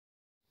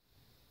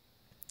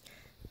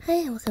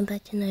Hi, welcome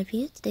back to another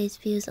view. Today's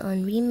view is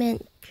on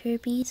Re-Ment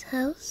Kirby's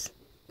house,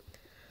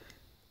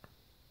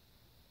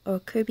 or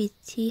Kirby's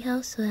tea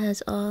house. So it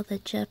has all the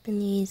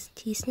Japanese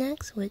tea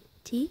snacks with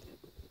tea.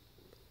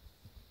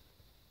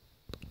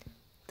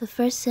 The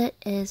first set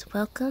is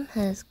Welcome,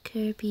 has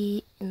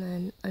Kirby in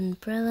an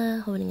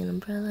umbrella, holding an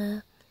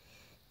umbrella,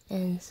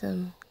 and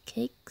some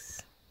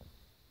cakes.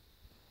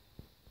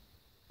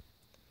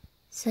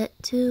 Set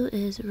 2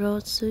 is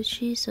rolled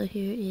sushi, so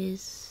here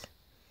is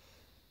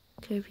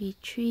Kirby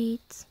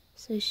treats,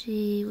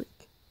 sushi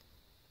with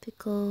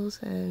pickles,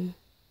 and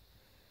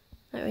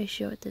not really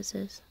sure what this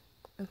is.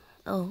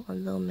 Oh, a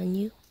little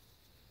menu.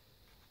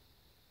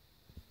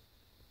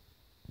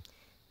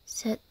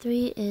 Set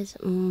 3 is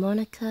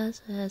Monica,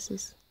 so it has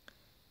this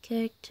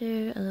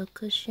character, a little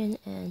cushion,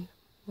 and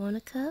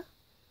Monica.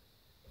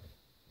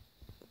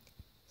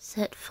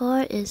 Set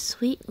 4 is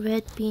Sweet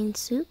Red Bean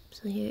Soup,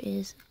 so here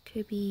is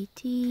Kirby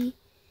tea,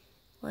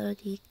 water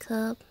tea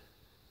cup,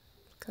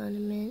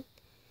 condiment,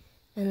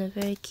 and a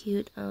very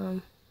cute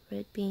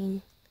red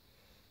bean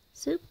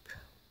soup.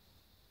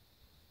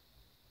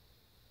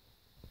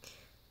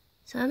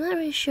 So I'm not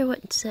really sure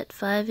what set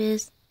 5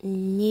 is,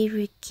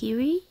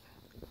 Nirikiri.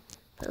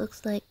 It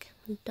looks like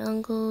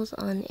dongles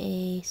on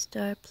a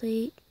star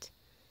plate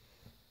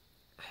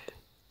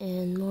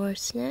and more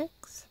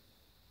snacks.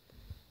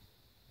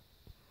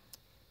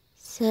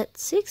 Set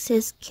 6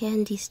 is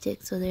candy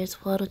stick, so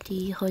there's Waddle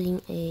Dee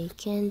holding a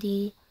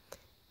candy,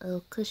 a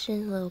little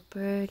cushion, a little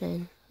bird,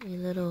 and a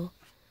little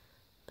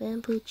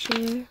bamboo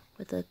chair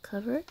with a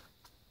cover.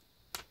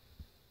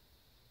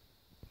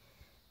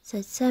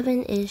 Set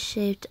 7 is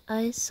shaved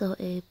ice, so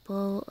a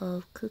bowl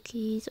of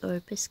cookies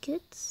or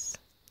biscuits,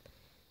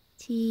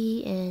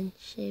 tea, and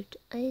shaved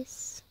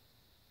ice.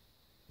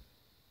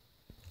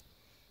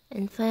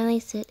 And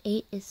finally, set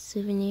 8 is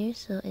souvenirs,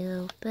 so a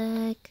little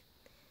bag,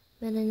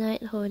 Meta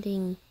Knight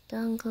holding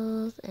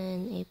dongles,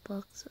 and a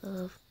box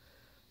of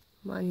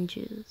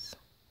manjus.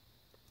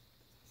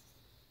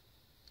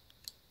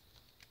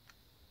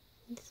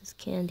 This is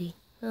candy.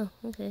 Oh,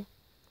 okay.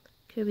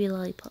 Kirby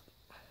lollipop.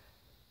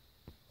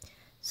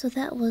 So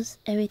that was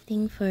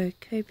everything for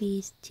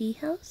Kirby's tea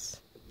house.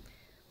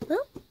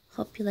 Well,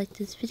 hope you liked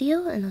this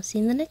video, and I'll see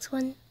you in the next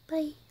one.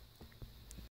 Bye!